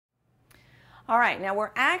All right, now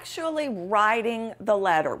we're actually writing the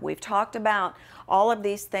letter. We've talked about all of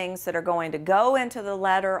these things that are going to go into the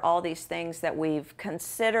letter, all these things that we've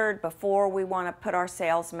considered before we want to put our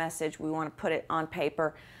sales message, we want to put it on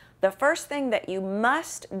paper. The first thing that you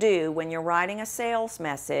must do when you're writing a sales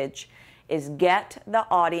message is get the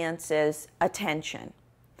audience's attention.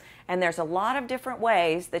 And there's a lot of different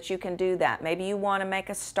ways that you can do that. Maybe you want to make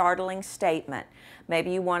a startling statement.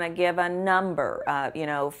 Maybe you want to give a number,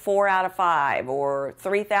 4 out of 5 or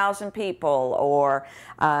 3,000 people, or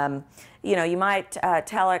you might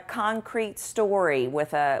tell a concrete story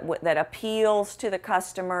that appeals to the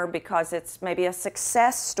customer because it's maybe a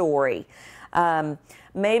success story.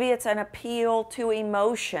 Maybe it's an appeal to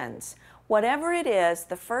emotions. Whatever it is,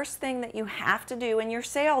 the first thing that you have to do in your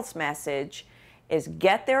sales message is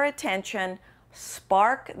get their attention,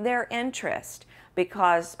 spark their interest,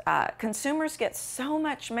 because consumers get so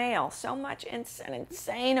much mail, an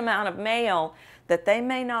insane amount of mail, that they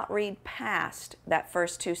may not read past that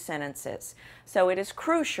first 2 sentences. So it is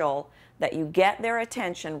crucial that you get their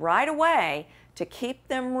attention right away to keep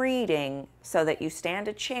them reading so that you stand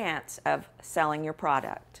a chance of selling your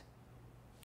product.